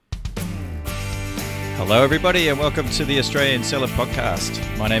Hello everybody and welcome to the Australian Seller Podcast.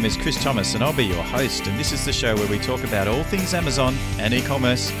 My name is Chris Thomas and I'll be your host, and this is the show where we talk about all things Amazon and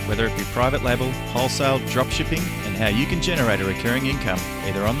e-commerce, whether it be private label, wholesale, dropshipping, and how you can generate a recurring income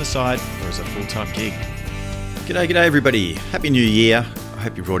either on the side or as a full-time gig. G'day everybody. Happy New Year. I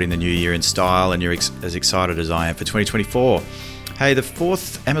hope you brought in the new year in style and you're as excited as I am for 2024. Hey, the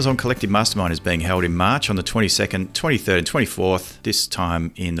fourth Amazon Collective Mastermind is being held in March on the 22nd, 23rd and 24th, this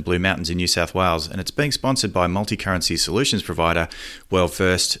time in the Blue Mountains in New South Wales, and it's being sponsored by multi-currency solutions provider World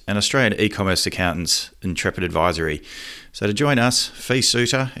First and Australian e-commerce accountants Intrepid Advisory. So to join us, Fee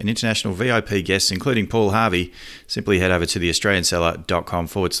Soutter and international VIP guests including Paul Harvey, simply head over to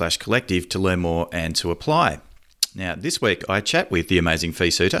theaustralianseller.com/collective to learn more and to apply. Now, this week I chat with the amazing Fee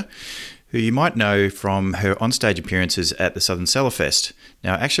Soutter, who you might know from her onstage appearances at the Southern Seller Fest.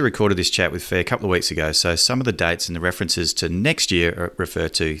 Now, I actually recorded this chat with Fee a couple of weeks ago, so some of the dates and the references to next year refer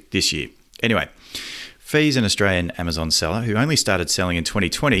to this year. Anyway, Fee's an Australian Amazon seller who only started selling in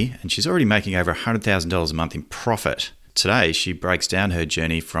 2020, and she's already making over $100,000 a month in profit. Today, she breaks down her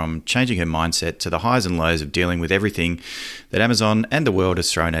journey from changing her mindset to the highs and lows of dealing with everything that Amazon and the world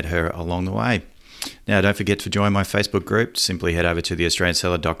has thrown at her along the way. Now, don't forget to join my Facebook group. Simply head over to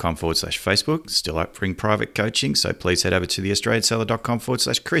theaustralianseller.com/Facebook. Still offering private coaching, so please head over to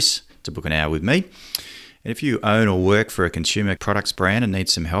theaustralianseller.com/Chris to book an hour with me. And if you own or work for a consumer products brand and need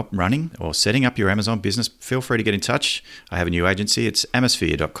some help running or setting up your Amazon business, feel free to get in touch. I have a new agency. It's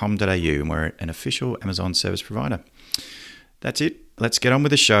amasphere.com.au, and we're an official Amazon service provider. That's it. Let's get on with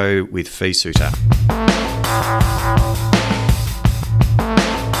the show with Fee Soutter.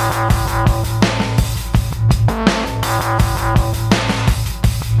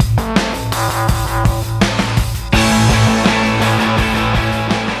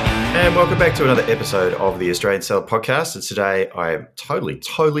 Welcome back to another episode of the Australian Seller Podcast. And today I am totally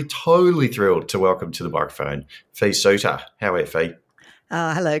thrilled to welcome to the microphone Fee Soutter. How are you, Fee?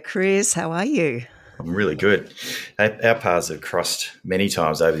 Hello, Chris. How are you? I'm really good. Our paths have crossed many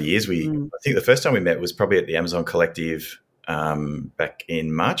times over the years. I think the first time we met was probably at the Amazon Collective back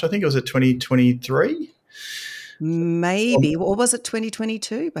in March. I think it was at 2023. Maybe. Or was it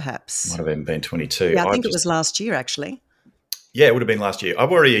 2022 perhaps? Might have even been 22. Yeah, I think it was last year actually. Yeah, it would have been last year. I'm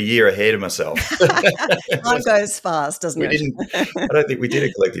already a year ahead of myself. Time goes fast, doesn't it? I don't think we did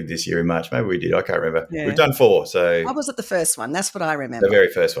a collective this year in March. Maybe we did. I can't remember. Yeah. We've done 4. So I was at the first one. That's what I remember. The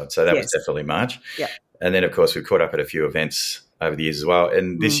very first one. So that was definitely March. Yeah. And then, of course, we caught up at a few events over the years as well.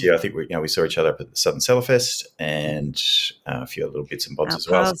 And this year, I think we saw each other up at the Southern Seller Fest and a few other little bits and bobs as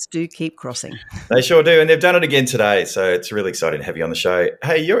well. Our paths do keep crossing. They sure do. And they've done it again today. So it's really exciting to have you on the show.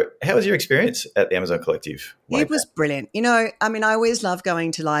 Hey, how was your experience at the Amazon Collective? It was brilliant. I always love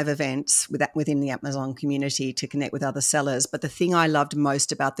going to live events within the Amazon community to connect with other sellers. But the thing I loved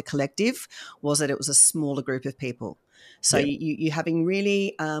most about the collective was that it was a smaller group of people. So you're having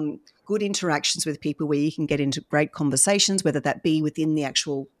really good interactions with people where you can get into great conversations, whether that be within the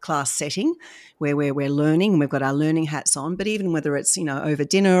actual class setting where we're learning and we've got our learning hats on, but even whether it's, over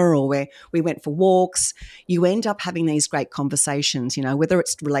dinner or where we went for walks, you end up having these great conversations, whether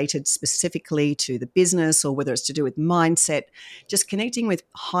it's related specifically to the business or whether it's to do with mindset, just connecting with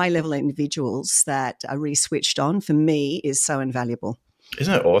high-level individuals that are really switched on for me is so invaluable.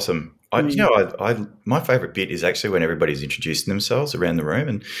 Isn't it awesome? My favourite bit is actually when everybody's introducing themselves around the room,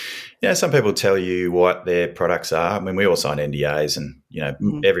 and some people tell you what their products are. I mean, we all sign NDAs, and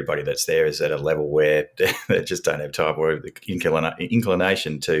everybody that's there is at a level where they just don't have time or the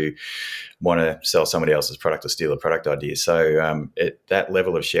inclination to want to sell somebody else's product or steal a product idea. So that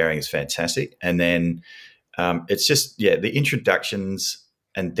level of sharing is fantastic, and then it's just the introductions,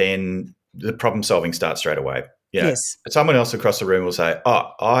 and then the problem solving starts straight away. Yes. Someone else across the room will say,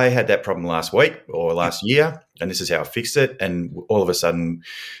 "Oh, I had that problem last week or last year, and this is how I fixed it." And all of a sudden,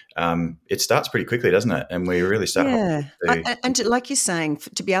 it starts pretty quickly, doesn't it? And we really start. Yeah. And like you're saying,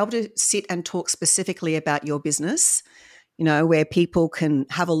 to be able to sit and talk specifically about your business, where people can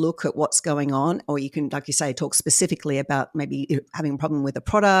have a look at what's going on, or you can, like you say, talk specifically about maybe having a problem with a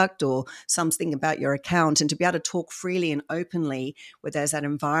product or something about your account, and to be able to talk freely and openly where there's that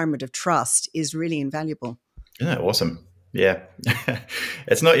environment of trust is really invaluable. Isn't that awesome? Yeah.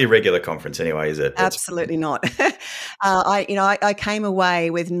 It's not your regular conference anyway, is it? Absolutely not. I came away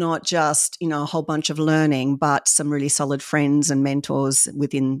with not just, a whole bunch of learning, but some really solid friends and mentors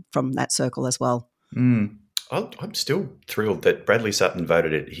from that circle as well. I'm still thrilled that Bradley Sutton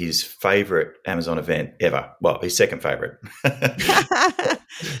voted it his favourite Amazon event ever. Well, his second favourite.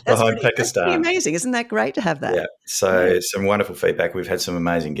 Behind Pakistan. That's pretty amazing. Isn't that great to have that? Yeah. So some wonderful feedback. We've had some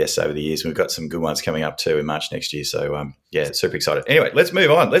amazing guests over the years. We've got some good ones coming up too in March next year. So, super excited. Anyway, let's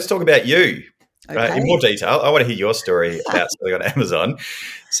move on. Let's talk about you. Okay. In more detail, I want to hear your story about selling on Amazon.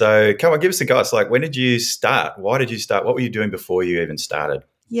 So come on, give us the guys. Like, when did you start? Why did you start? What were you doing before you even started?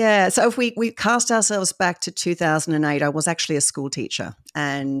 Yeah. So if we cast ourselves back to 2008, I was actually a school teacher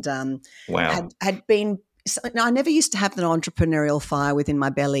and Wow. had been. So, I never used to have an entrepreneurial fire within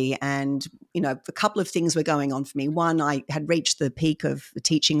my belly, and a couple of things were going on for me. One, I had reached the peak of the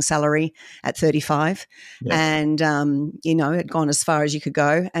teaching salary at 35, Yeah. and had gone as far as you could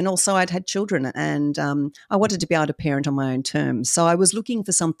go. And also, I'd had children, and I wanted to be able to parent on my own terms. So I was looking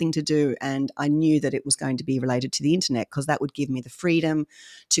for something to do, and I knew that it was going to be related to the internet because that would give me the freedom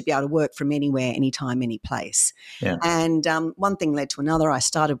to be able to work from anywhere, anytime, any place. Yeah. And one thing led to another. I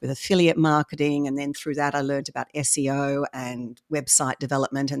started with affiliate marketing, and then through that, I learned about SEO and website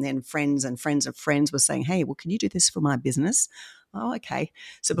development. And then friends and friends of friends were saying, "Hey, well, can you do this for my business?" Oh, okay.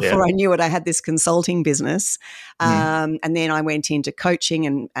 So Yeah. before I knew it, I had this consulting business. Mm. And then I went into coaching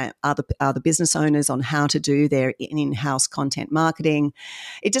and other business owners on how to do their in-house content marketing.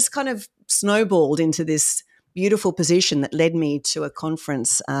 It just kind of snowballed into this beautiful position that led me to a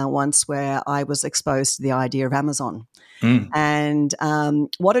conference once where I was exposed to the idea of Amazon. Mm. And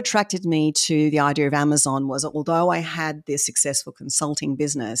what attracted me to the idea of Amazon was, although I had this successful consulting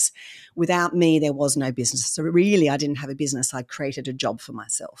business, without me, there was no business. So really, I didn't have a business. I'd created a job for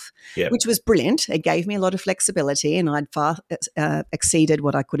myself, Yeah. which was brilliant. It gave me a lot of flexibility, and I'd far exceeded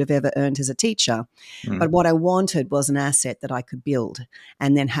what I could have ever earned as a teacher. But Mm. what I wanted was an asset that I could build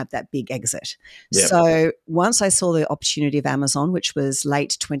and then have that big exit. Yeah. So once I saw the opportunity of Amazon, which was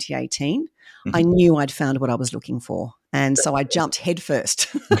late 2018, I Mhm. knew I'd found what I was looking for. And so I jumped headfirst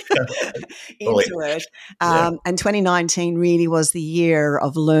Fully. into it. Yeah. And 2019 really was the year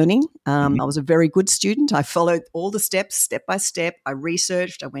of learning. Mhm. I was a very good student. I followed all the steps, step by step. I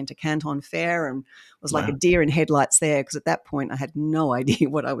researched. I went to Canton Fair and was like a Wow. deer in headlights there because at that point I had no idea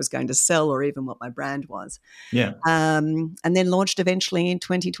what I was going to sell or even what my brand was. Yeah. And then launched eventually in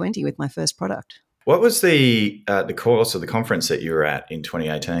 2020 with my first product. What was the course or the conference that you were at in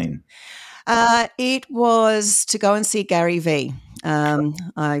 2018? It was to go and see Gary Vee.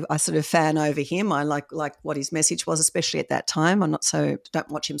 I sort of fan over him. I like what his message was, especially at that time. Don't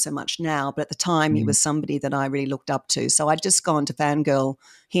watch him so much now, but at the time he Mm. was somebody that I really looked up to. So I'd just gone to fangirl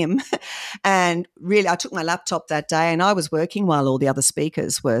him, and really I took my laptop that day and I was working while all the other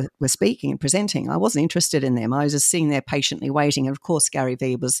speakers were speaking and presenting. I wasn't interested in them. I was just sitting there patiently waiting. And of course, Gary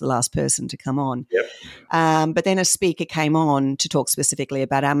Vee was the last person to come on. Yep. But then a speaker came on to talk specifically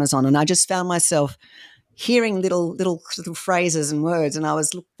about Amazon, and I just found myself hearing little phrases and words, and I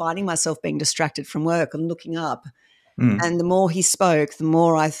was finding myself being distracted from work and looking up. Mm. And the more he spoke, the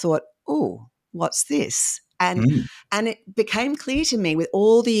more I thought, "Oh, what's this?" Mm. And it became clear to me with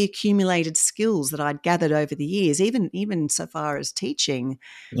all the accumulated skills that I'd gathered over the years, even so far as teaching,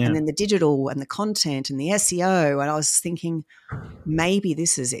 Yeah. and then the digital and the content and the SEO, and I was thinking, maybe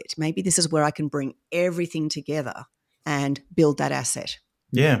this is it. Maybe this is where I can bring everything together and build that asset.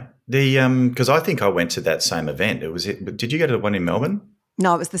 Yeah. The because I think I went to that same event. Did you go to the one in Melbourne?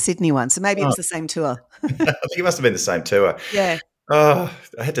 No, it was the Sydney one. So maybe it Oh, was the same tour. I think it must have been the same tour. Yeah. Oh,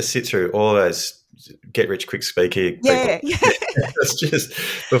 I had to sit through all those get rich quick speaky people. Yeah. Yeah. It's just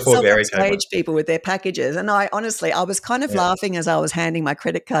before Some Gary came on. stage people with their packages. And I honestly, I was kind of Yeah. laughing as I was handing my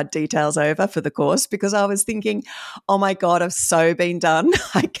credit card details over for the course because I was thinking, oh my God, I've so been done.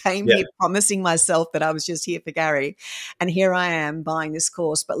 I came Yeah. here promising myself that I was just here for Gary. And here I am buying this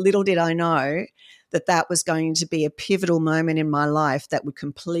course. But little did I know that was going to be a pivotal moment in my life that would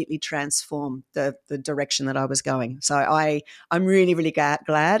completely transform the direction that I was going. So I'm really, really glad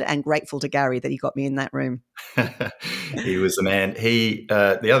and grateful to Gary that he got me in that room. He was the man.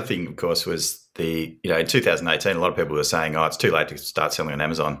 The other thing, of course, was in 2018, a lot of people were saying, "Oh, it's too late to start selling on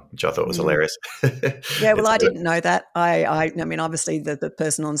Amazon," which I thought was hilarious. Yeah, well, I didn't know that. I mean, obviously, the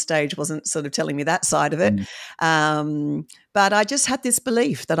person on stage wasn't sort of telling me that side of it, but I just had this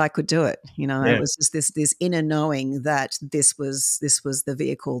belief that I could do it. Yeah. It was just this inner knowing that this was the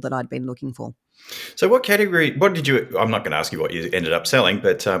vehicle that I'd been looking for. So what category, I'm not going to ask you what you ended up selling,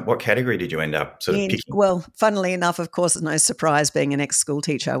 but what category did you end up sort of picking? Well, funnily enough, of course, it's no surprise being an ex-school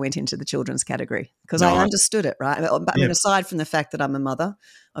teacher, I went into the children's category because I understood it, right? I mean, aside from the fact that I'm a mother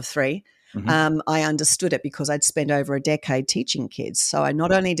of 3, I understood it because I'd spent over a decade teaching kids. So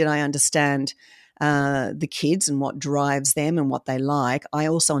not only did I understand the kids and what drives them and what they like, I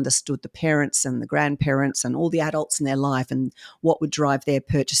also understood the parents and the grandparents and all the adults in their life and what would drive their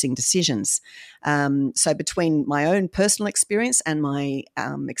purchasing decisions. So between my own personal experience and my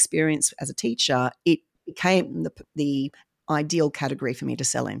experience as a teacher, it became the ideal category for me to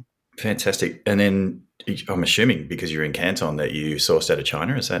sell in. Fantastic. And then I'm assuming because you're in Canton that you sourced out of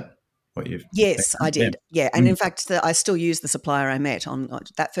China, is that? what you've Yes, I yeah. did. Yeah. And in fact, I still use the supplier I met on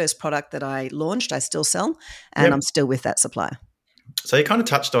that first product that I launched. I still sell, and Yep. I'm still with that supplier. So you kind of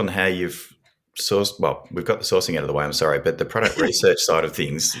touched on how you've sourced. Well, we've got the sourcing out of the way. I'm sorry, but the product research side of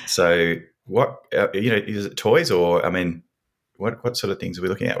things. So what is it toys or I mean, what sort of things are we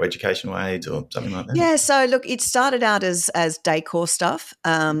looking at? Or educational aids or something like that? Yeah. So look, it started out as decor stuff.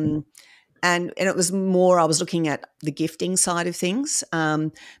 And it was more, I was looking at the gifting side of things.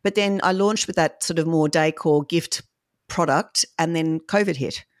 But then I launched with that sort of more decor gift product, and then COVID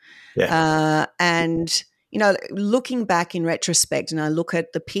hit. Yeah. And, you know, looking back in retrospect, and I look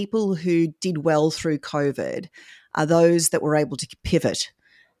at the people who did well through COVID are those that were able to pivot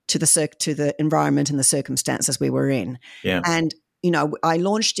to the environment and the circumstances we were in. Yeah. And, you know, I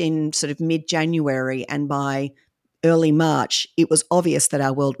launched in sort of mid-January, and by early March, it was obvious that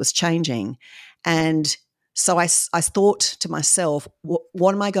our world was changing. And so I thought to myself,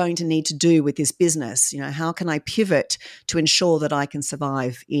 what am I going to need to do with this business? You know, how can I pivot to ensure that I can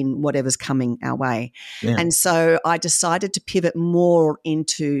survive in whatever's coming our way? Yeah. And so I decided to pivot more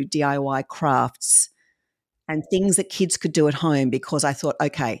into DIY crafts and things that kids could do at home, because I thought,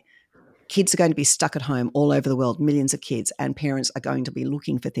 okay, kids are going to be stuck at home all over the world, millions of kids, and parents are going to be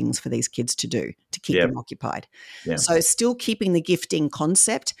looking for things for these kids to do to keep them occupied. Yeah. So still keeping the gifting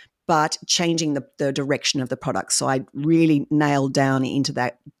concept, but changing the direction of the product. So I really nailed down into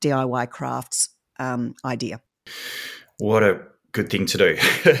that DIY crafts idea. What a good thing to do.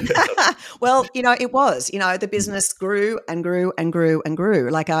 Well, you know, it was, you know, the business grew and grew and grew and grew.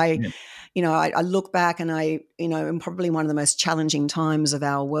 Like you know, I look back and you know, in probably one of the most challenging times of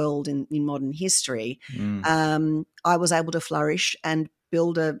our world in modern history, I was able to flourish and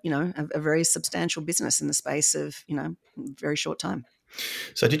build a very substantial business in the space of, you know, a very short time.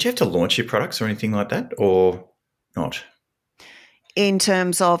 So did you have to launch your products or anything like that or not? In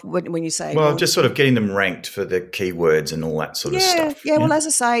terms of when you say, well, just sort of getting them ranked for the keywords and all that sort of stuff. Yeah. Well, as I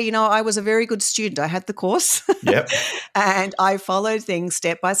say, you know, I was a very good student. I had the course. Yep. And I followed things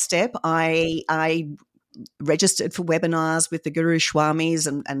step by step. I registered for webinars with the Guru Swamis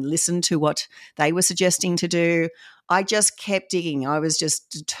and listened to what they were suggesting to do. I just kept digging. I was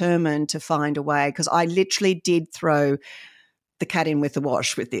just determined to find a way, because I literally did throw the cat in with the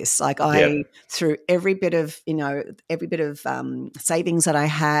wash with this. Like through every bit of savings that I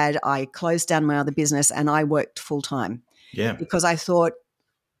had, I closed down my other business and I worked full time. Yeah. Because I thought,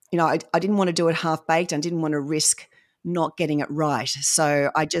 you know, I didn't want to do it half baked. I didn't want to risk not getting it right. So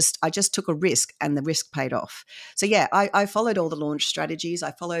I just took a risk, and the risk paid off. So yeah, I followed all the launch strategies.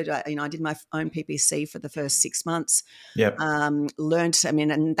 I followed, I did my own PPC for the first 6 months. Yep. Learned,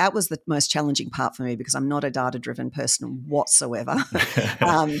 and that was the most challenging part for me, because I'm not a data-driven person whatsoever.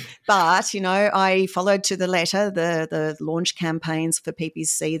 But, you know, I followed to the letter the launch campaigns for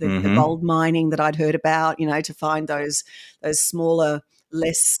PPC, the gold mining that I'd heard about, you know, to find those smaller,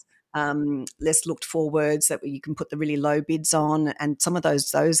 less looked for words that you can put the really low bids on, and some of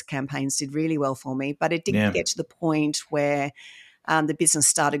those campaigns did really well for me. But it didn't get to the point where the business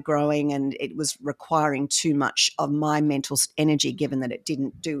started growing and it was requiring too much of my mental energy, given that it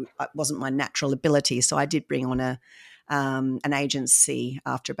wasn't my natural ability. So I did bring on an agency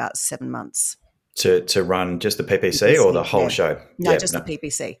after about 7 months to run just the PPC or the whole show. No, just the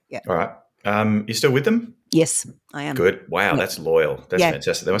PPC. Yeah. All right. You still with them? Yes, I am. Good. Wow, that's loyal. That's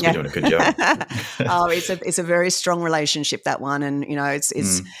fantastic. They must be doing a good job. It's a very strong relationship, that one. And, you know,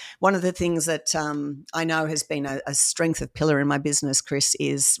 it's one of the things that I know has been a strength of pillar in my business, Chris,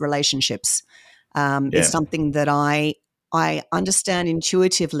 is relationships. It's something that I understand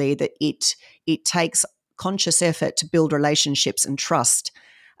intuitively, that it takes conscious effort to build relationships and trust.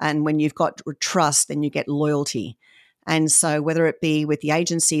 And when you've got trust, then you get loyalty. And so whether it be with the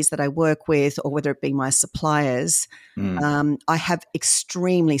agencies that I work with or whether it be my suppliers, I have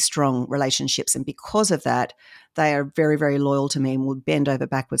extremely strong relationships. And because of that, they are very, very loyal to me and will bend over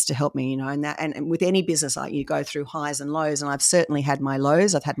backwards to help me, you know. And with any business, you go through highs and lows. And I've certainly had my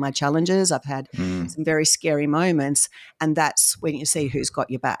lows. I've had my challenges. I've had some very scary moments. And that's when you see who's got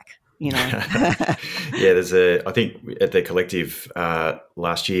your back. You know. I think at the collective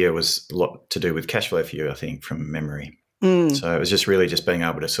last year was a lot to do with cash flow for you, I think, from memory. So it was just really just being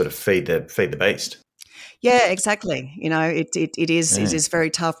able to sort of feed the beast. Yeah, exactly. It is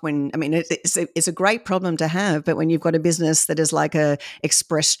very tough when, I mean, it's a great problem to have, but when you've got a business that is like a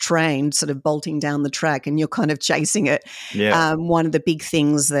express train sort of bolting down the track and you're kind of chasing it, Yeah. one of the big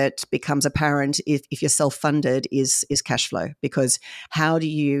things that becomes apparent if you're self-funded is cash flow, because how do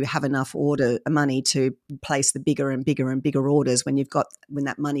you have enough order money to place the bigger and bigger and bigger orders when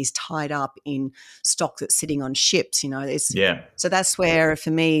that money's tied up in stock that's sitting on ships, Yeah. so that's where, for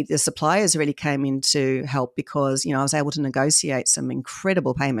me, the suppliers really came in to help, because, I was able to negotiate some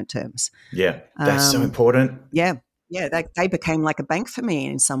incredible payment terms. Yeah. That's so important. Yeah. Yeah, they became like a bank for me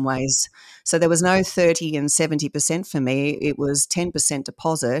in some ways. So there was no 30 and 70% for me. It was 10%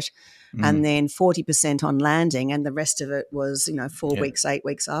 deposit and then 40% on landing, and the rest of it was, 4 Yeah. weeks, 8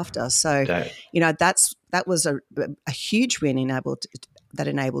 weeks after. So, That, that was a huge win that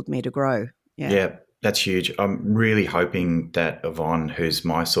enabled me to grow. yeah, that's huge. I'm really hoping that Yvonne, who's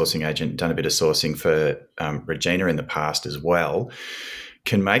my sourcing agent, done a bit of sourcing for Regina in the past as well,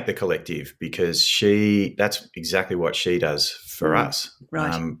 can make the collective, because that's exactly what she does for us,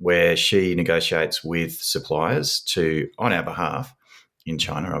 Right. where she negotiates with suppliers on our behalf in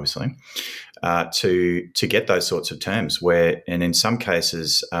China, obviously, to get those sorts of terms. And in some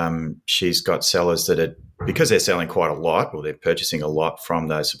cases, she's got sellers that are, because they're selling quite a lot, or they're purchasing a lot from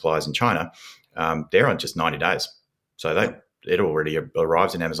those suppliers in China, they're on just 90 days. So it already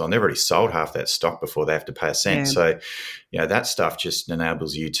arrives in Amazon. They've already sold half that stock before they have to pay a cent. Yeah. So, that stuff just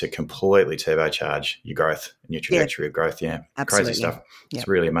enables you to completely turbocharge your growth and your trajectory of growth. Yeah, absolutely. Crazy stuff. Yeah. It's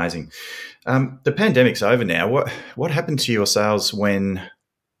really amazing. The pandemic's over now. What happened to your sales when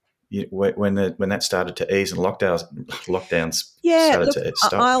that started to ease and lockdowns started to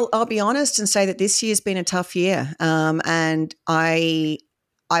stop? I'll be honest and say that this year's been a tough year, and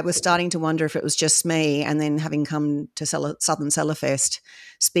I was starting to wonder if it was just me, and then having come to Southern Cellarfest,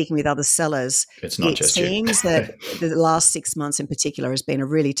 speaking with other sellers, it's not just you. It seems that the last 6 months in particular has been a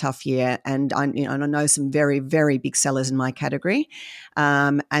really tough year, and I know some very, very big sellers in my category,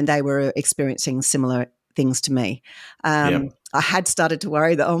 and they were experiencing similar things to me. I had started to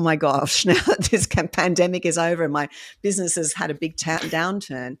worry that, oh my gosh, now that this pandemic is over and my business has had a big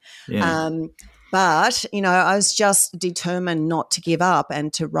downturn. Yeah. But, I was just determined not to give up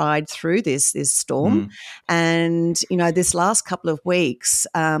and to ride through this storm. And, this last couple of weeks,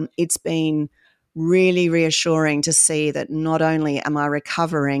 it's been really reassuring to see that not only am I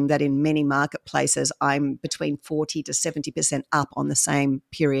recovering, that in many marketplaces I'm between 40 to 70% up on the same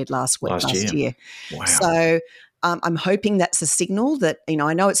period last year. Wow. So I'm hoping that's a signal that,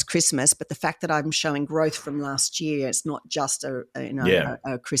 I know it's Christmas, but the fact that I'm showing growth from last year, it's not just a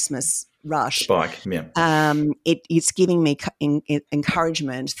Christmas rush spike. Yeah. It's giving me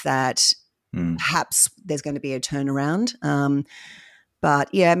encouragement that perhaps there's going to be a turnaround.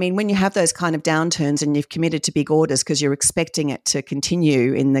 But yeah, I mean, when you have those kind of downturns and you've committed to big orders because you're expecting it to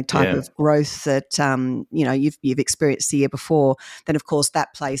continue in the type of growth that you've experienced the year before, then of course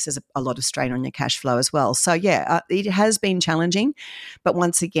that places a lot of strain on your cash flow as well. So it has been challenging, but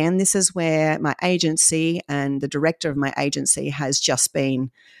once again, this is where my agency and the director of my agency has just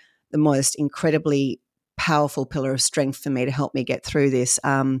been the most incredibly powerful pillar of strength for me to help me get through this.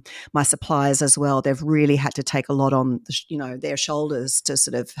 My suppliers as well, they've really had to take a lot on their shoulders to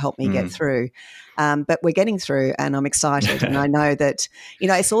sort of help me get through. But we're getting through, and I'm excited. And I know that,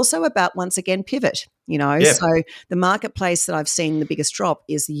 it's also about, once again, pivot, So the marketplace that I've seen the biggest drop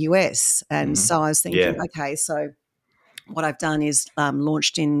is the US. And so I was thinking, okay, so what I've done is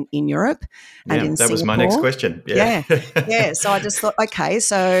launched in Europe and in Singapore. That was my next question. Yeah. So I just thought, okay,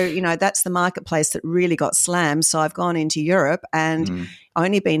 so, that's the marketplace that really got slammed. So I've gone into Europe and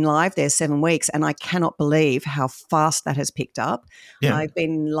only been live there 7 weeks, and I cannot believe how fast that has picked up. Yeah. I've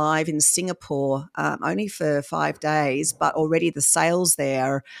been live in Singapore only for 5 days, but already the sales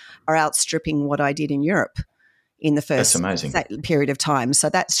there are outstripping what I did in Europe in the first period of time. So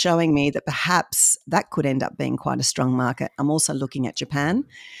that's showing me that perhaps that could end up being quite a strong market. I'm also looking at Japan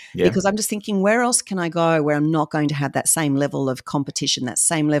because I'm just thinking, where else can I go where I'm not going to have that same level of competition, that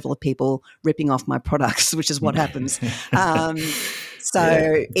same level of people ripping off my products, which is what happens.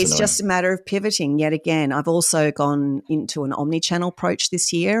 It's just a matter of pivoting yet again. I've also gone into an omni-channel approach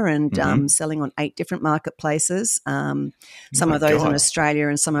this year and selling on 8 different marketplaces, some of those in Australia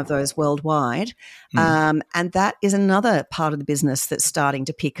and some of those worldwide. And that is another part of the business that's starting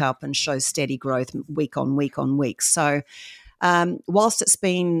to pick up and show steady growth week on week on week. So whilst it's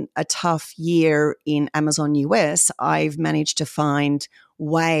been a tough year in Amazon US, I've managed to find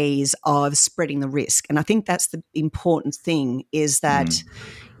ways of spreading the risk. And I think that's the important thing, is that,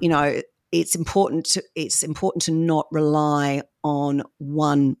 it's important to not rely on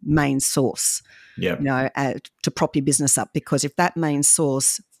one main source, to prop your business up, because if that main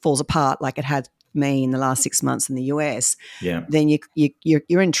source falls apart like it had me in the last 6 months in the US, then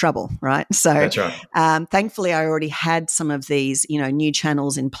you're in trouble, right? So that's right. Thankfully, I already had some of these, new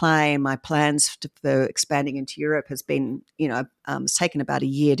channels in play, and my plans for expanding into Europe has been, it's taken about a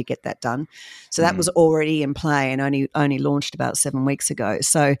year to get that done. So that was already in play and only launched about 7 weeks ago.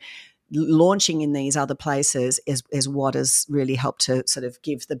 So launching in these other places is what has really helped to sort of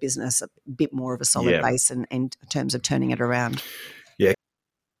give the business a bit more of a solid base in terms of turning it around. Yeah.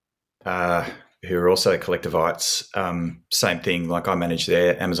 Who are also collectivites, same thing. Like I manage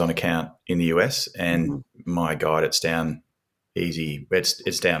their Amazon account in the US, and my God, it's down easy.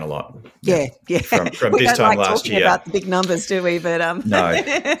 It's down a lot. Yeah. From we this don't time like last talking year. about the big numbers, do we? But no.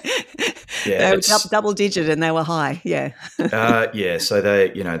 They were double digit and they were high. Yeah. So they,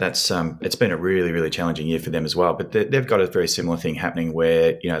 that's it's been a really, really challenging year for them as well. But they've got a very similar thing happening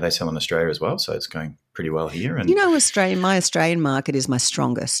where they sell in Australia as well, so it's going pretty well here. And my Australian market is my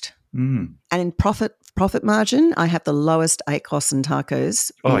strongest. And in profit margin, I have the lowest ACOS and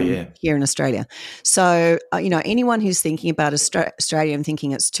tacos here in Australia. So, anyone who's thinking about Australia and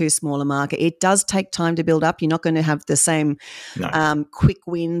thinking it's too small a market, it does take time to build up. You're not going to have the same quick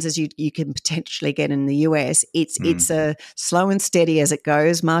wins as you can potentially get in the US. It's a slow and steady as it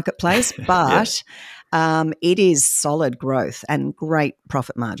goes marketplace, but it is solid growth and great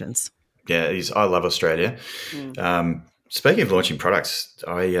profit margins. Yeah, it is. I love Australia. Speaking of launching products,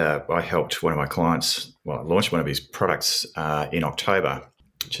 I helped one of my clients, launch one of his products in October,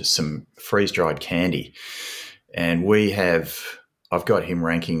 which is some freeze-dried candy. And I've got him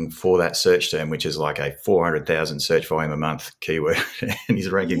ranking for that search term, which is like a 400,000 search volume a month keyword. And he's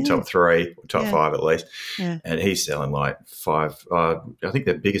ranking top 3, top 5 at least. Yeah. And he's selling like 5, I think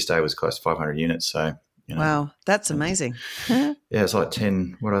the biggest day was close to 500 units. So, wow, that's amazing. Yeah, it's like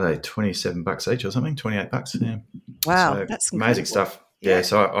 10, what are they, $27 each or something, $28. Yeah. Wow, so that's amazing stuff. Yeah,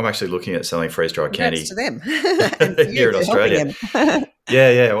 so I'm actually looking at selling freeze-dried candy to them here in Australia.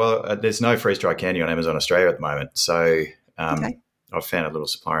 Yeah. Well, there's no freeze-dried candy on Amazon Australia at the moment. So I've found a little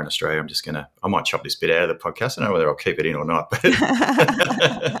supplier in Australia. I might chop this bit out of the podcast. I don't know whether I'll keep it in or not, but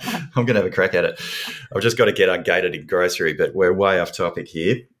I'm going to have a crack at it. I've just got to get ungated in grocery, but we're way off topic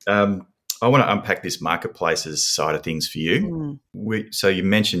here. I want to unpack this marketplaces side of things for you. So you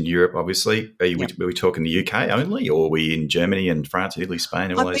mentioned Europe, obviously. Are we talking the UK only, or are we in Germany and France, Italy,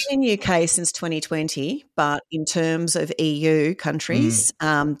 Spain? I've been in UK since 2020, but in terms of EU countries,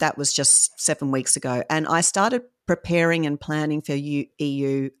 that was just 7 weeks ago. And I started preparing and planning for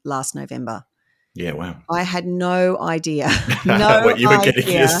EU last November. Yeah, wow. I had no idea. What you were getting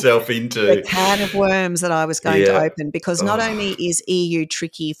yourself into. The can of worms that I was going to open, because not only is EU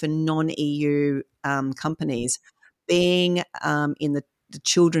tricky for non-EU companies, being in the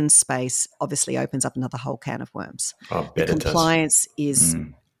children's space obviously opens up another whole can of worms. The compliance is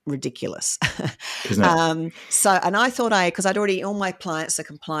ridiculous. Isn't it? And I thought because I'd already, all my clients are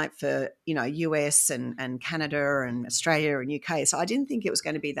compliant for, US and Canada and Australia and UK. So I didn't think it was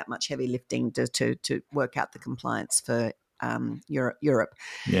going to be that much heavy lifting to work out the compliance for Europe.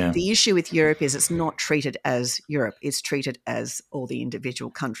 Yeah. The issue with Europe is it's not treated as Europe. It's treated as all the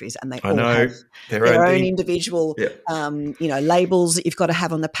individual countries, and they all have their own individual, labels that you've got to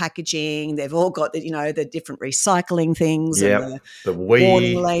have on the packaging. They've all got the different recycling things and the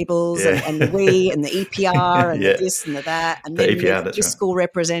warning labels and the we and the EPR and the this and the that, and then EPR, the fiscal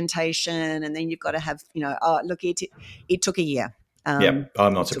representation, and then you've got to have it took a year. I'm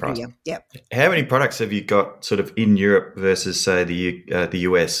not surprised. Yeah. How many products have you got sort of in Europe versus say the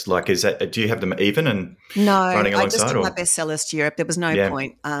US? Like, do you have them even and running alongside? I just took my bestsellers to Europe. There was no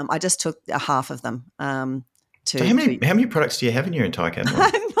point. I just took half of them. So how many products do you have in your entire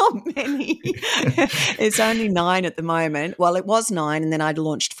catalog? Not many. It's only 9 at the moment. Well, it was 9, and then I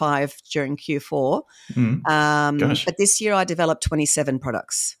launched 5 during Q4. But this year I developed 27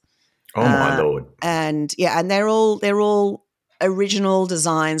 products. Oh my Lord! And they're all original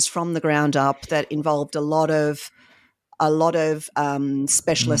designs from the ground up that involved a lot of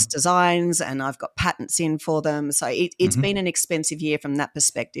specialist designs, and I've got patents in for them. So it's been an expensive year from that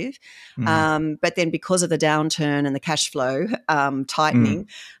perspective. But then because of the downturn and the cash flow tightening,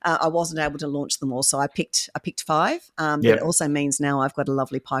 I wasn't able to launch them all. So I picked 5. But it also means now I've got a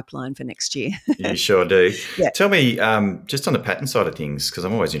lovely pipeline for next year. You sure do. Yeah. Tell me, just on the patent side of things, because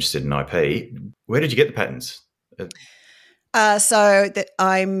I'm always interested in IP, where did you get the patents? I've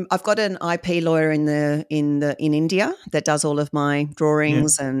got an IP lawyer in India that does all of my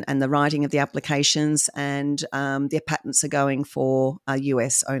drawings and the writing of the applications, and their patents are going for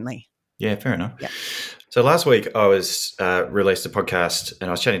US only. Yeah, fair enough. Yeah. So last week I was released a podcast and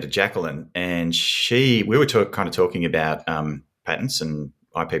I was chatting to Jacqueline, and we were kind of talking about patents and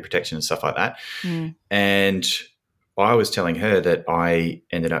IP protection and stuff like that. Mm. And I was telling her that I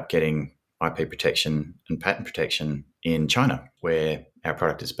ended up getting IP protection and patent protection in China, where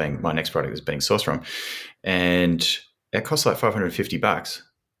my next product is being sourced from, and it costs like $550,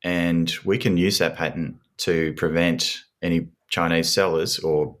 and we can use that patent to prevent any Chinese sellers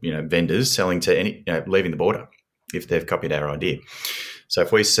or vendors selling to any leaving the border if they've copied our idea. So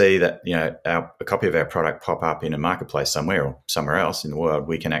if we see that a copy of our product pop up in a marketplace somewhere or somewhere else in the world,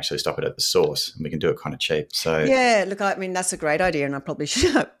 we can actually stop it at the source, and we can do it kind of cheap. So yeah, look, I mean, that's a great idea, and I probably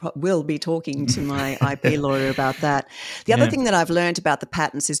will be talking to my IP lawyer about that. The other thing that I've learned about the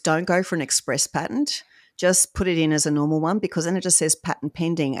patents is don't go for an express patent. Just put it in as a normal one, because then it just says patent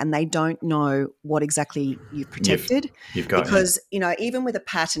pending, and they don't know what exactly you've protected. You've got, because even with a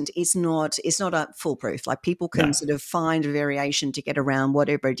patent, it's not a foolproof. Like, people can sort of find a variation to get around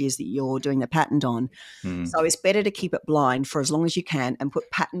whatever it is that you're doing the patent on. So it's better to keep it blind for as long as you can and put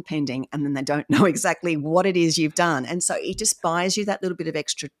patent pending, and then they don't know exactly what it is you've done. And so it just buys you that little bit of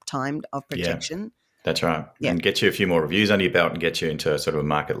extra time of protection. Yeah. That's right. Yeah. And get you a few more reviews under your belt and get you into a sort of a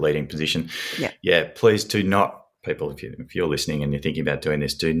market-leading position. Yeah. Yeah, please do not, people, if you're listening and you're thinking about doing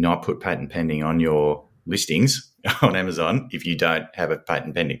this, do not put patent pending on your listings on Amazon if you don't have a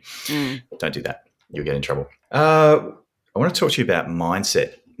patent pending. Don't do that. You'll get in trouble. I want to talk to you about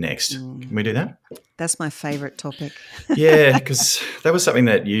mindset next. Can we do that? That's my favourite topic. Yeah, because that was something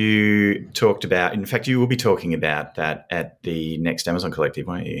that you talked about. In fact, you will be talking about that at the next Amazon Collective,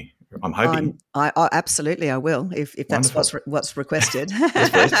 won't you? I'm hoping. I absolutely, I will, if that's what's requested.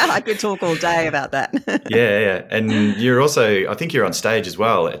 Yes, I could talk all day about that. Yeah. And you're also, I think you're on stage as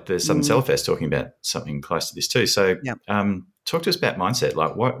well at the Southern Seller Fest talking about something close to this too. So talk to us about mindset.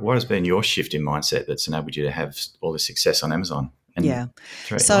 Like, what has been your shift in mindset that's enabled you to have all the success on Amazon?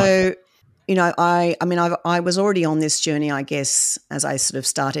 So, I was already on this journey, I guess, as I sort of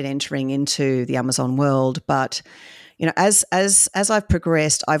started entering into the Amazon world. But, as I've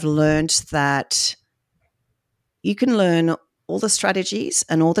progressed, I've learned that you can learn all the strategies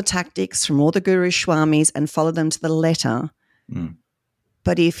and all the tactics from all the guru swamis and follow them to the letter.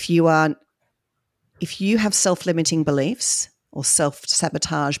 But if you have self-limiting beliefs or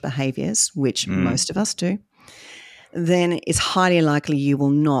self-sabotage behaviors, which most of us do, then it's highly likely you will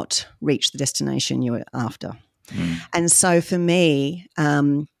not reach the destination you're after. And so for me,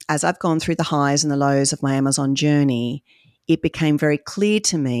 as I've gone through the highs and the lows of my Amazon journey, it became very clear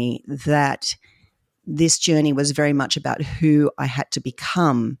to me that this journey was very much about who I had to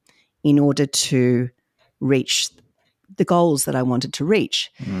become in order to reach the goals that I wanted to reach.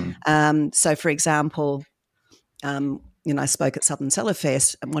 So, for example, I spoke at Southern Seller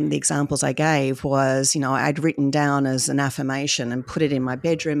Fest, and one of the examples I gave was, I'd written down as an affirmation and put it in my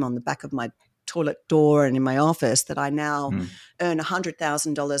bedroom on the back of my toilet door and in my office that I now earn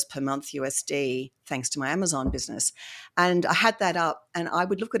 $100,000 per month USD thanks to my Amazon business. And I had that up, and I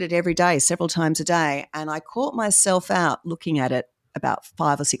would look at it every day, several times a day, and I caught myself out looking at it about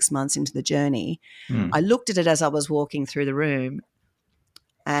 5 or 6 months into the journey. I looked at it as I was walking through the room,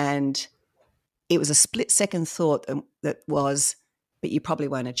 and it was a split-second thought that was, but you probably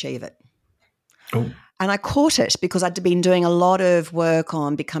won't achieve it. Oh. And I caught it because I'd been doing a lot of work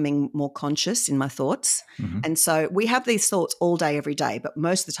on becoming more conscious in my thoughts. And so we have these thoughts all day, every day, but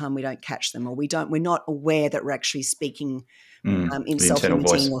most of the time we don't catch them, or we're not aware that we're actually speaking in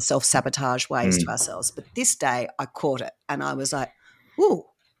self-limiting or self-sabotage ways to ourselves. But this day I caught it, and I was like, ooh,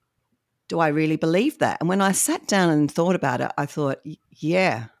 do I really believe that? And when I sat down and thought about it, I thought,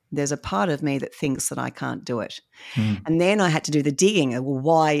 yeah, there's a part of me that thinks that I can't do it. And then I had to do the digging. Well,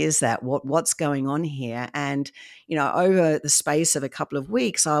 why is that? What's going on here? And, over the space of a couple of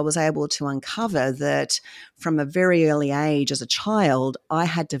weeks, I was able to uncover that from a very early age as a child, I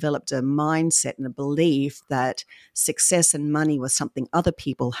had developed a mindset and a belief that success and money was something other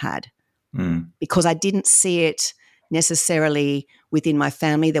people had, because I didn't see it necessarily within my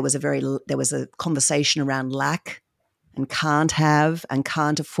family. There was a conversation around lack and can't have and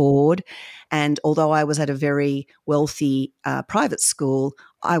can't afford. And although I was at a very wealthy private school,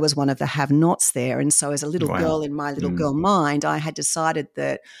 I was one of the have-nots there. And so as a little girl in my little girl mind, I had decided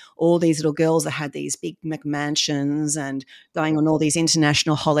that all these little girls that had these big McMansions and going on all these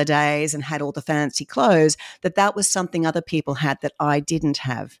international holidays and had all the fancy clothes, that was something other people had that I didn't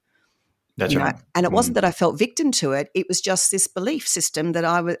have. That's right. And it wasn't that I felt victim to it. It was just this belief system that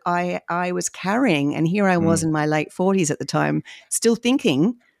I was carrying. And here I was in my late 40s at the time, still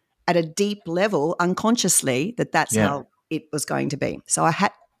thinking at a deep level, unconsciously, that's how it was going to be. So I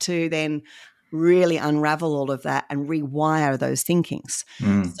had to then really unravel all of that and rewire those thinkings.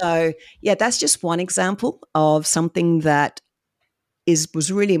 So, yeah, that's just one example of something that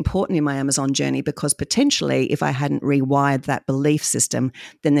was really important in my Amazon journey, because potentially if I hadn't rewired that belief system,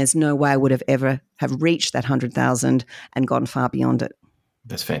 then there's no way I would have ever have reached that 100,000 and gone far beyond it.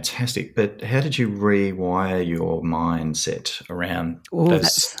 That's fantastic. But how did you rewire your mindset around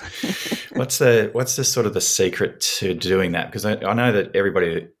this? What's the sort of the secret to doing that? Because I know that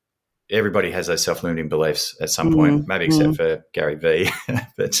everybody has those self-limiting beliefs at some point, maybe except for Gary Vee.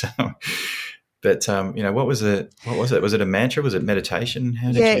 But what was it? Was it a mantra? Was it meditation?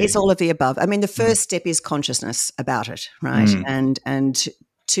 It's all of the above. I mean, the first step is consciousness about it, right? And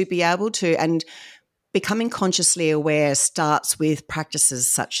to be able to, and becoming consciously aware starts with practices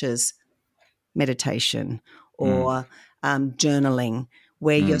such as meditation or journaling,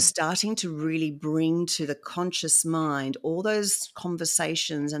 where you're starting to really bring to the conscious mind all those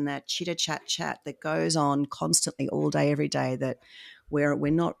conversations and that chitter-chat that goes on constantly all day, every day, that we're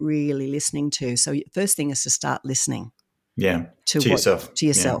not really listening to. So first thing is to start listening. To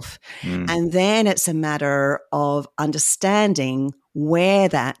yourself. Yeah. And then it's a matter of understanding where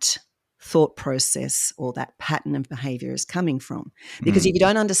that thought process or that pattern of behavior is coming from. Because if you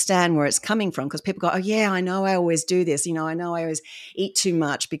don't understand where it's coming from, because people go, oh yeah, I know I always do this. I know I always eat too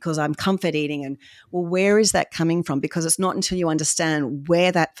much because I'm comfort eating. And well, where is that coming from? Because it's not until you understand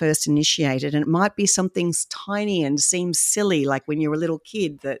where that first initiated, and it might be something tiny and seems silly, like when you're a little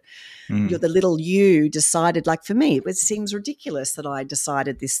kid that you're the little you decided, like for me, it seems ridiculous that I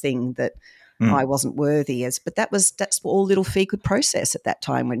decided this thing that I wasn't worthy as, but that's what all little Fee could process at that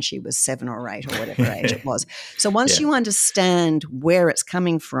time when she was 7 or 8 or whatever age it was. So once you understand where it's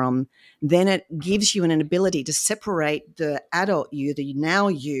coming from, then it gives you an ability to separate the adult you, the now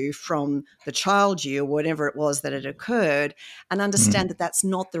you, from the child you, or whatever it was that had occurred, and understand that that's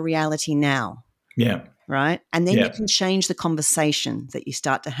not the reality now. Yeah. Right. And then you can change the conversation that you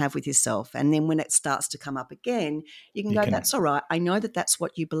start to have with yourself. And then when it starts to come up again, you can go, that's all right. I know that that's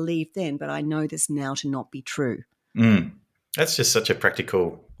what you believed then, but I know this now to not be true. That's just such a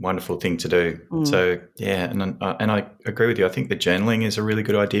practical, wonderful thing to do. So, yeah, and I agree with you. I think the journaling is a really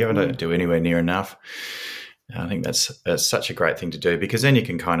good idea. I don't do anywhere near enough. I think that's such a great thing to do, because then you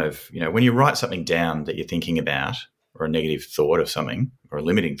can kind of, when you write something down that you're thinking about, or a negative thought of something, or a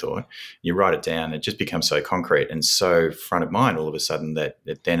limiting thought, you write it down, it just becomes so concrete and so front of mind all of a sudden that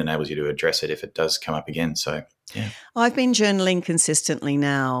it then enables you to address it if it does come up again. So, yeah. I've been journaling consistently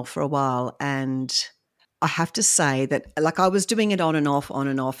now for a while, and I have to say that, like, I was doing it on and off,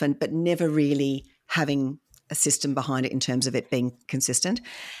 but never really having a system behind it in terms of it being consistent.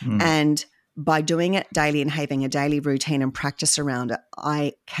 And by doing it daily and having a daily routine and practice around it,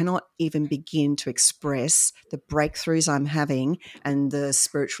 I cannot even begin to express the breakthroughs I'm having and the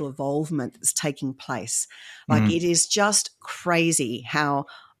spiritual involvement that's taking place. Like, it is just crazy how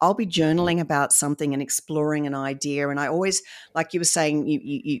I'll be journaling about something and exploring an idea. And I always, like you were saying,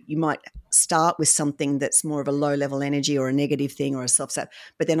 you might start with something that's more of a low level energy or a negative thing or a self-sat,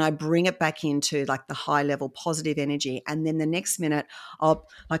 but then I bring it back into like the high level positive energy. And then the next minute I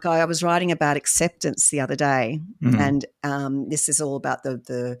was writing about acceptance the other day, and this is all about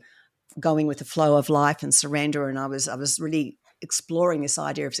the going with the flow of life and surrender. And I was really exploring this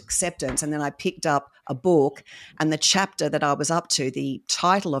idea of acceptance. And then I picked up a book, and the chapter that I was up to, the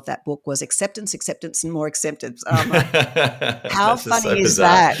title of that book was Acceptance, Acceptance and More Acceptance. And I'm like, how funny is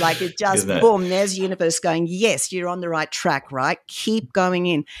that? Like, it just, boom, there's the universe going, yes, you're on the right track, right? Keep going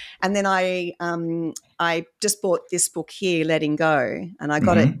in. And then I just bought this book here, Letting Go, and I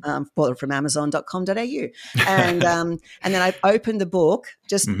got it, bought it from Amazon.com.au. And then I opened the book,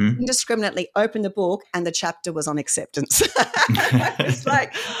 just indiscriminately opened the book, and the chapter was on acceptance. It's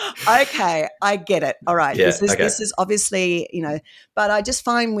like, okay, I get it. All right, this is obviously, but I just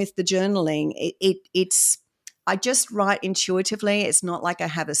find with the journaling, it's I just write intuitively. It's not like I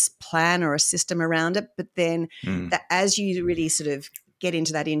have a plan or a system around it, but then as you really sort of get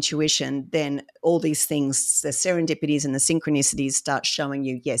into that intuition, then all these things, the serendipities and the synchronicities, start showing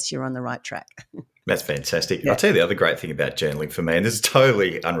you, yes, you're on the right track. That's fantastic. Yeah. I'll tell you the other great thing about journaling for me, and this is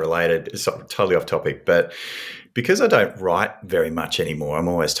totally unrelated, it's totally off topic, but because I don't write very much anymore, I'm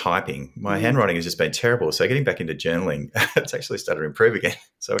always typing. My handwriting has just been terrible. So getting back into journaling, it's actually started to improve again.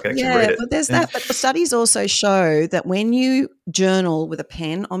 So I can actually read it. But there's that. But the studies also show that when you journal with a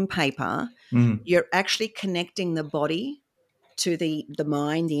pen on paper, you're actually connecting the body to the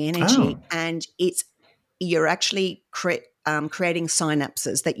mind, the energy, and you're actually creating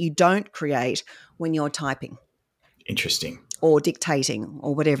synapses that you don't create when you're typing. Interesting. or dictating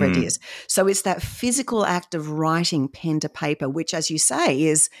or whatever it is. So it's that physical act of writing pen to paper, which, as you say,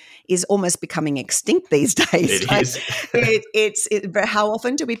 is almost becoming extinct these days. It is. How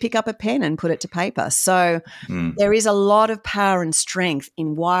often do we pick up a pen and put it to paper? So there is a lot of power and strength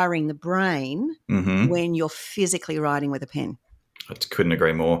in wiring the brain when you're physically writing with a pen. I couldn't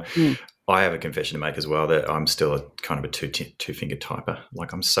agree more. I have a confession to make as well, that I'm still a kind of a two-finger typer.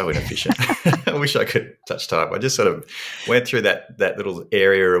 Like, I'm so inefficient. I wish I could touch type. I just sort of went through that little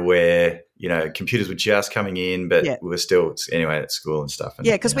area where, you know, computers were just coming in, but we were still, anyway, at school and stuff. And,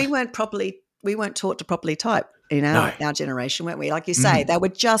 because we weren't taught to properly type in our generation, weren't we? Like you say, they were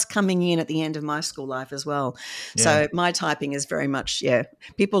just coming in at the end of my school life as well. Yeah. So my typing is very much,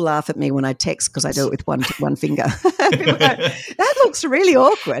 people laugh at me when I text because I do it with one finger. People go, that looks really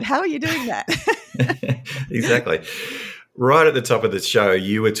awkward. How are you doing that? Exactly. Right at the top of the show,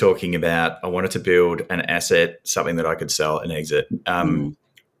 you were talking about, I wanted to build an asset, something that I could sell and exit.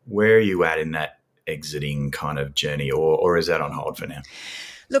 Where are you at in that exiting kind of journey, or is that on hold for now?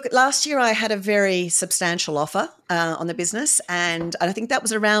 Look, last year I had a very substantial offer on the business, and I think that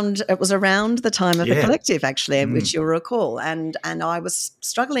was around the time of the collective, actually, which you'll recall. And I was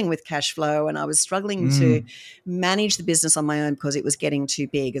struggling with cash flow, and I was struggling to manage the business on my own because it was getting too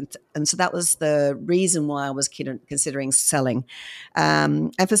big. And so that was the reason why I was considering selling.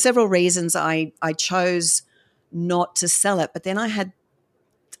 And for several reasons, I chose not to sell it. But then I had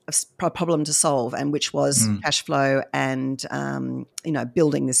a problem to solve, and which was cash flow and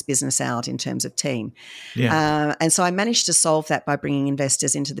building this business out in terms of team. And so I managed to solve that by bringing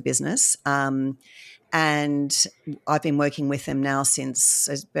investors into the business, and I've been working with them now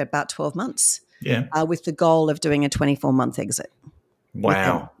since about 12 months with the goal of doing a 24-month exit.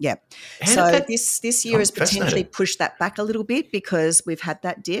 Wow. Yeah. So this year has potentially pushed that back a little bit because we've had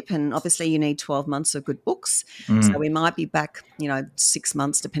that dip, and obviously you need 12 months of good books. So we might be back, 6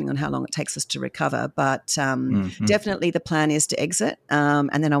 months, depending on how long it takes us to recover. But definitely the plan is to exit,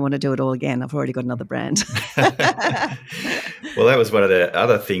 and then I want to do it all again. I've already got another brand. Well, that was one of the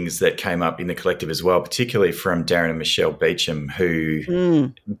other things that came up in the collective as well, particularly from Darren and Michelle Beecham,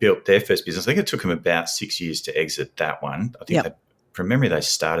 who built their first business. I think it took them about 6 years to exit that one. I think from memory, they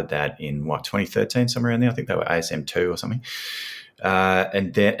started that in 2013, somewhere around there. I think they were ASM2 or something.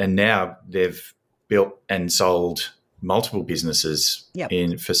 And now they've built and sold multiple businesses for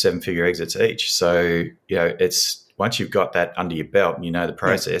 7-figure exits each. So, it's once you've got that under your belt and you know the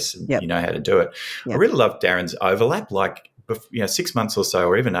process and you know how to do it. I really love Darren's overlap. Like, 6 months or so,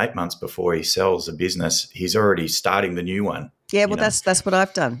 or even 8 months before he sells a business, he's already starting the new one. Yeah, well, that's what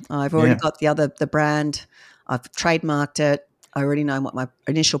I've done. I've already got the brand. I've trademarked it. I already know what my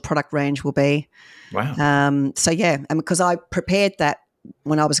initial product range will be. Wow. And because I prepared that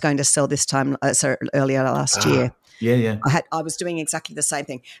when I was going to sell this time, earlier last year. Yeah. I was doing exactly the same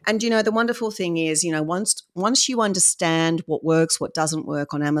thing. And, the wonderful thing is, once you understand what works, what doesn't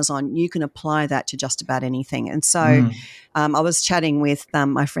work on Amazon, you can apply that to just about anything. And so I was chatting with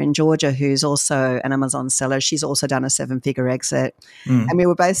my friend Georgia, who's also an Amazon seller. She's also done a 7-figure exit. And we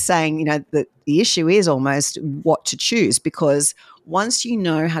were both saying, that the issue is almost what to choose, because once you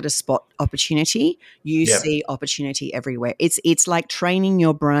know how to spot opportunity, you see opportunity everywhere. It's like training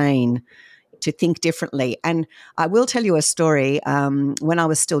your brain to think differently. And I will tell you a story. When I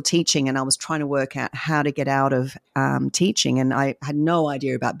was still teaching and I was trying to work out how to get out of teaching, and I had no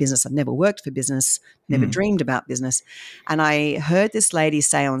idea about business. I'd never worked for business, never dreamed about business. And I heard this lady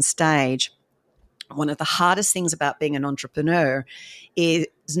say on stage, one of the hardest things about being an entrepreneur is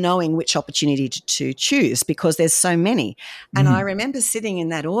knowing which opportunity to choose, because there's so many. And I remember sitting in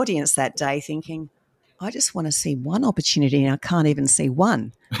that audience that day thinking, I just want to see one opportunity and I can't even see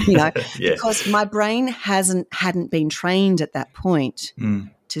one, because my brain hadn't been trained at that point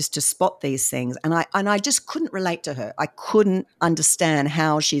to spot these things. And I just couldn't relate to her. I couldn't understand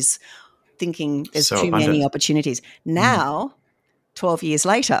how she's thinking there's too many opportunities. Now, 12 years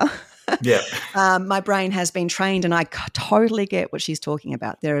later, my brain has been trained and I totally get what she's talking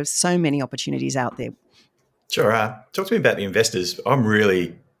about. There are so many opportunities out there. Sure. Talk to me about the investors. I'm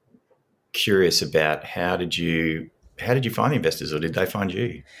really curious about how did you find the investors, or did they find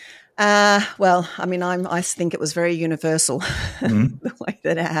you? Well, I mean, I think it was very universal the way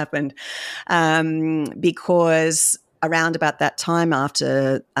that it happened, because around about that time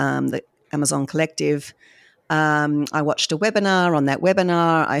after the Amazon Collective, I watched a webinar. On that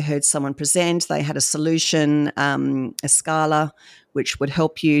webinar, I heard someone present. They had a solution, a Scala, which would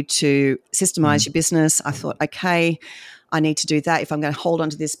help you to systemize your business. I thought, okay, I need to do that. If I'm going to hold on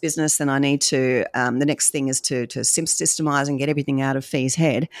to this business, then I need to, the next thing is to systemize and get everything out of Fee's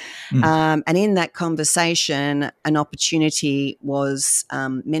head. And in that conversation, an opportunity was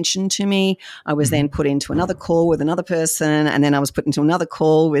mentioned to me. I was then put into another call with another person, and then I was put into another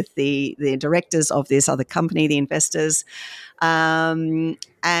call with the directors of this other company, the investors. And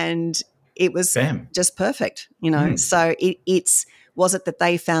it was just perfect, So it's, was it that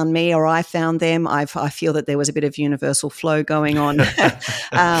they found me or I found them? I feel that there was a bit of universal flow going on.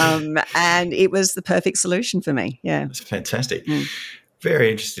 And it was the perfect solution for me. Yeah. That's fantastic.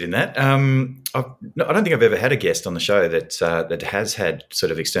 Very interested in that. I don't think I've ever had a guest on the show that has had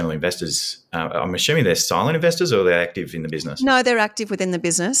sort of external investors. I'm assuming they're silent investors, or they're active in the business? No, they're active within the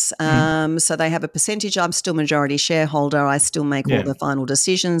business. So they have a percentage. I'm still majority shareholder. I still make all the final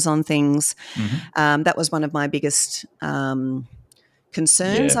decisions on things. That was one of my biggest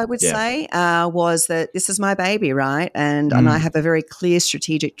concerns, I would say, was that this is my baby, right? And I have a very clear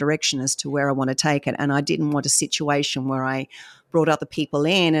strategic direction as to where I want to take it. And I didn't want a situation where I brought other people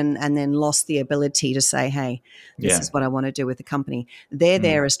in and then lost the ability to say, hey, this is what I want to do with the company. They're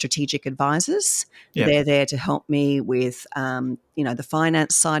there as strategic advisors. They're there to help me with, the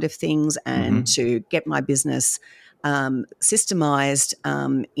finance side of things and to get my business systemized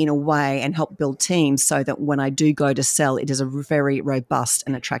in a way and help build teams so that when I do go to sell, it is a very robust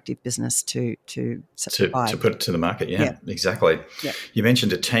and attractive business to put to the market. Yeah. Exactly. Yeah. You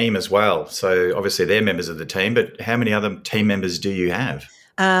mentioned a team as well. So obviously they're members of the team, but how many other team members do you have?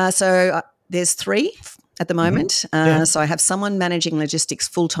 So there's 3 at the moment. So I have someone managing logistics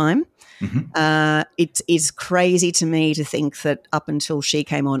full-time. It is crazy to me to think that up until she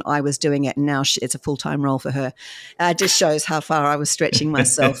came on, I was doing it, and now it's a full-time role for her. It just shows how far I was stretching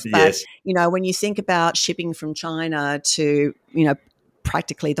myself. But, when you think about shipping from China to,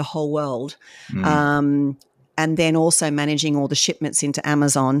 practically the whole world, and then also managing all the shipments into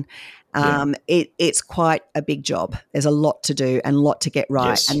Amazon, it's quite a big job. There's a lot to do and a lot to get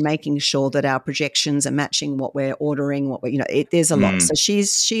right, and making sure that our projections are matching what we're ordering, there's a lot. So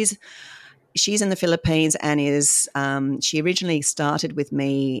she's in the Philippines and she originally started with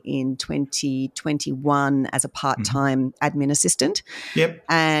me in 2021 as a part-time admin assistant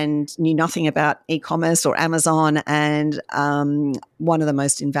and knew nothing about e-commerce or Amazon, and one of the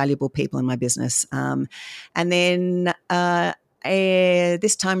most invaluable people in my business. And then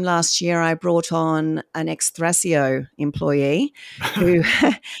this time last year, I brought on an ex-Thrasio employee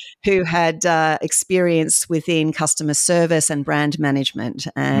who had experience within customer service and brand management.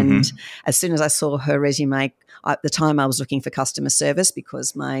 And as soon as I saw her resume, at the time I was looking for customer service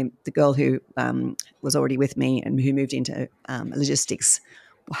because the girl who was already with me and who moved into logistics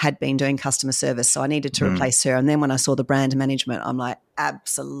had been doing customer service, so I needed to replace her. And then when I saw the brand management, I'm like,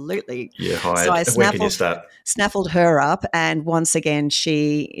 absolutely. So I snaffled her up, and once again,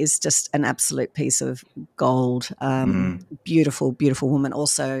 she is just an absolute piece of gold. Beautiful, beautiful woman,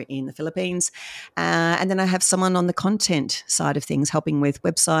 also in the Philippines. And then I have someone on the content side of things, helping with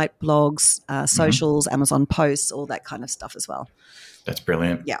website, blogs, socials, Amazon posts, all that kind of stuff as well. That's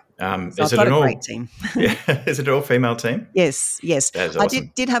brilliant. Yeah. So I've got a great team. Is it an all-female team? Yes. That is awesome.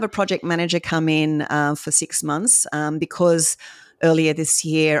 I did have a project manager come in for 6 months because earlier this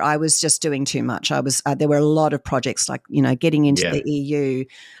year I was just doing too much. There were a lot of projects like, getting into the EU.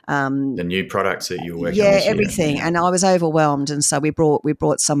 The new products that you were working on this year. Everything. And I was overwhelmed. And so we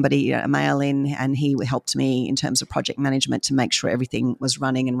brought somebody, a male in, and he helped me in terms of project management to make sure everything was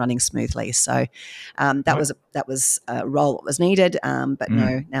running smoothly. So that was a role that was needed. But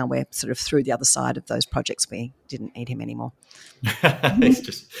no, now we're sort of through the other side of those projects. We didn't need him anymore. He's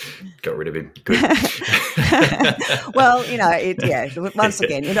just got rid of him. Good. Well, once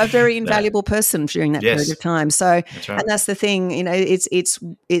again, a very invaluable person during that period of time. So, that's right. And that's the thing,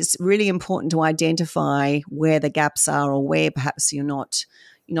 it's really important to identify where the gaps are or where perhaps you're not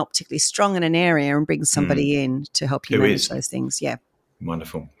particularly strong in an area, and bring somebody in to help you manage those things. Yeah.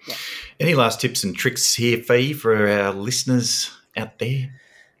 Wonderful. Yeah. Any last tips and tricks here, Fee, for our listeners out there?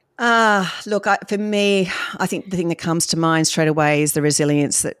 Look, for me, I think the thing that comes to mind straight away is the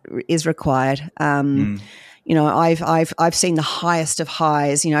resilience that is required. I've seen the highest of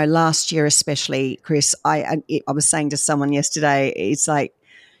highs. Last year especially, Chris. I was saying to someone yesterday, it's like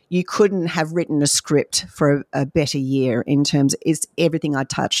you couldn't have written a script for a better year in terms of everything I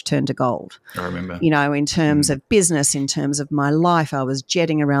touched turned to gold. I remember. In terms of business, in terms of my life, I was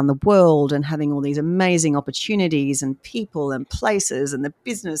jetting around the world and having all these amazing opportunities and people and places, and the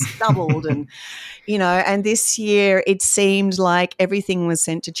business doubled. And, and this year it seemed like everything was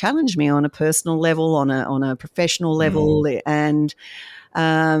sent to challenge me on a personal level, on a professional level. And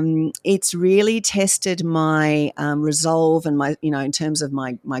It's really tested my resolve and my, in terms of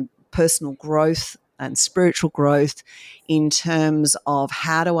my personal growth and spiritual growth, in terms of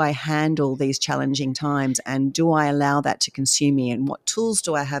how do I handle these challenging times, and do I allow that to consume me, and what tools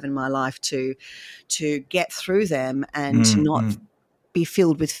do I have in my life to get through them and to not be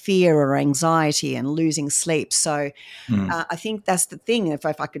filled with fear or anxiety and losing sleep. So I think that's the thing. If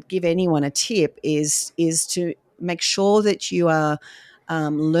I could give anyone a tip is to make sure that you are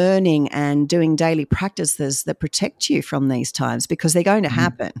learning and doing daily practices that protect you from these times, because they're going to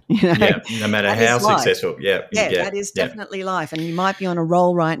happen. Yeah, no matter how successful. Yeah, that is definitely life. And you might be on a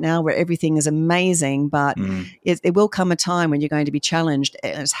roll right now where everything is amazing, but there will come a time when you're going to be challenged.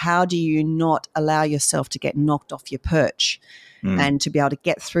 It's how do you not allow yourself to get knocked off your perch? And to be able to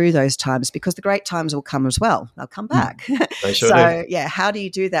get through those times, because the great times will come as well. They'll come back. They sure do. Yeah, how do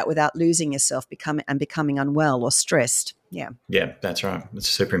you do that without losing yourself, becoming unwell or stressed? Yeah, that's right. It's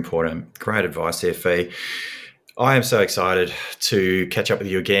super important. Great advice there, Fee. I am so excited to catch up with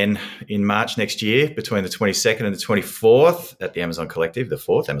you again in March next year, between the 22nd and the 24th at the Amazon Collective, the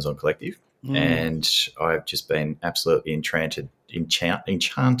 4th Amazon Collective. And I've just been absolutely entranced.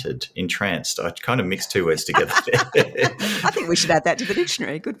 I kind of mixed two words together. I think we should add that to the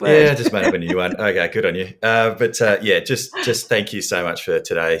dictionary. Good word. Yeah, just made up a new one. Okay, good on you. Just thank you so much for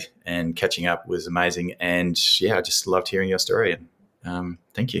today, and catching up was amazing. And I just loved hearing your story. And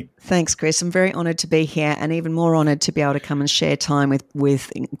thank you. Thanks, Chris. I'm very honoured to be here, and even more honoured to be able to come and share time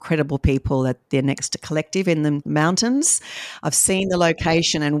with incredible people at the Next Collective in the mountains. I've seen the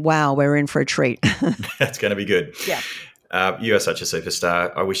location, and wow, we're in for a treat. That's going to be good. Yeah. You are such a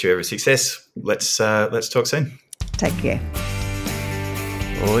superstar. I wish you every success. Let's talk soon. Take care.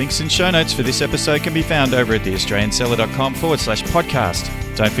 Links and show notes for this episode can be found over at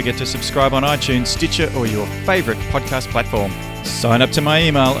theaustralianseller.com/podcast. Don't forget to subscribe on iTunes, Stitcher, or your favourite podcast platform. Sign up to my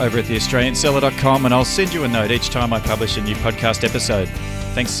email over at theaustralianseller.com, and I'll send you a note each time I publish a new podcast episode.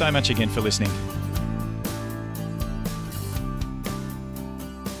 Thanks so much again for listening.